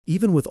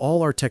Even with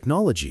all our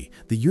technology,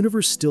 the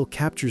universe still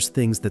captures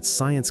things that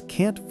science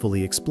can't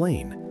fully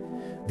explain.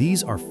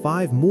 These are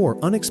 5 more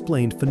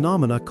unexplained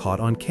phenomena caught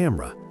on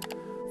camera.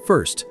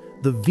 First,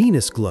 the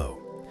Venus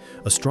glow.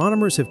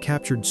 Astronomers have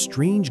captured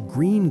strange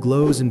green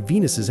glows in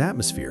Venus's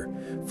atmosphere,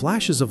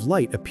 flashes of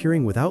light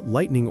appearing without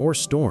lightning or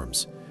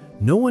storms.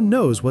 No one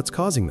knows what's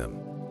causing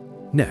them.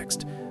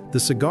 Next, the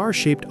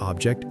cigar-shaped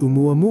object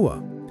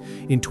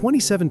Oumuamua. In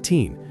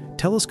 2017,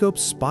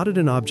 telescopes spotted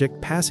an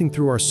object passing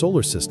through our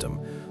solar system,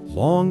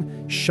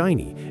 long,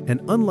 shiny,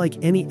 and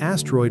unlike any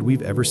asteroid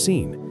we've ever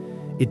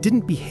seen. It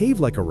didn't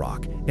behave like a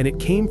rock, and it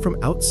came from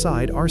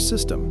outside our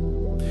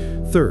system.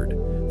 Third,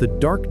 the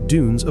dark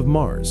dunes of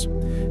Mars.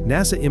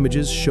 NASA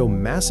images show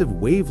massive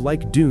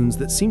wave-like dunes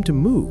that seem to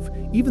move,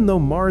 even though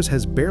Mars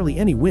has barely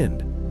any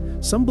wind.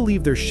 Some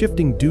believe they're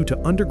shifting due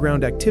to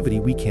underground activity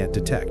we can't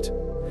detect.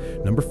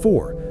 Number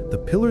 4, the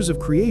pillars of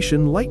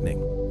creation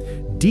lightning.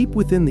 Deep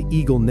within the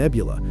Eagle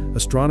Nebula,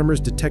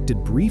 astronomers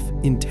detected brief,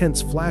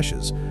 intense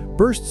flashes,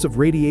 bursts of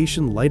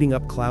radiation lighting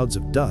up clouds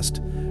of dust.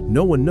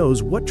 No one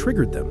knows what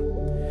triggered them.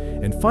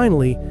 And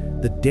finally,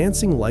 the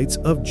dancing lights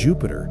of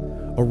Jupiter.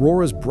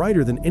 Auroras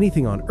brighter than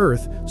anything on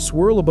Earth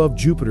swirl above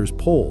Jupiter's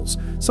poles,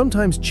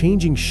 sometimes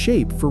changing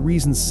shape for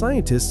reasons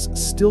scientists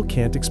still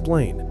can't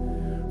explain.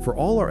 For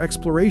all our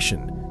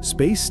exploration,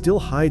 space still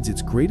hides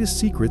its greatest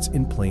secrets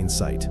in plain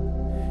sight.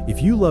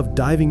 If you love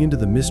diving into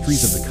the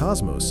mysteries of the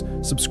cosmos,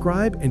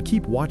 subscribe and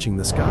keep watching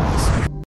the skies.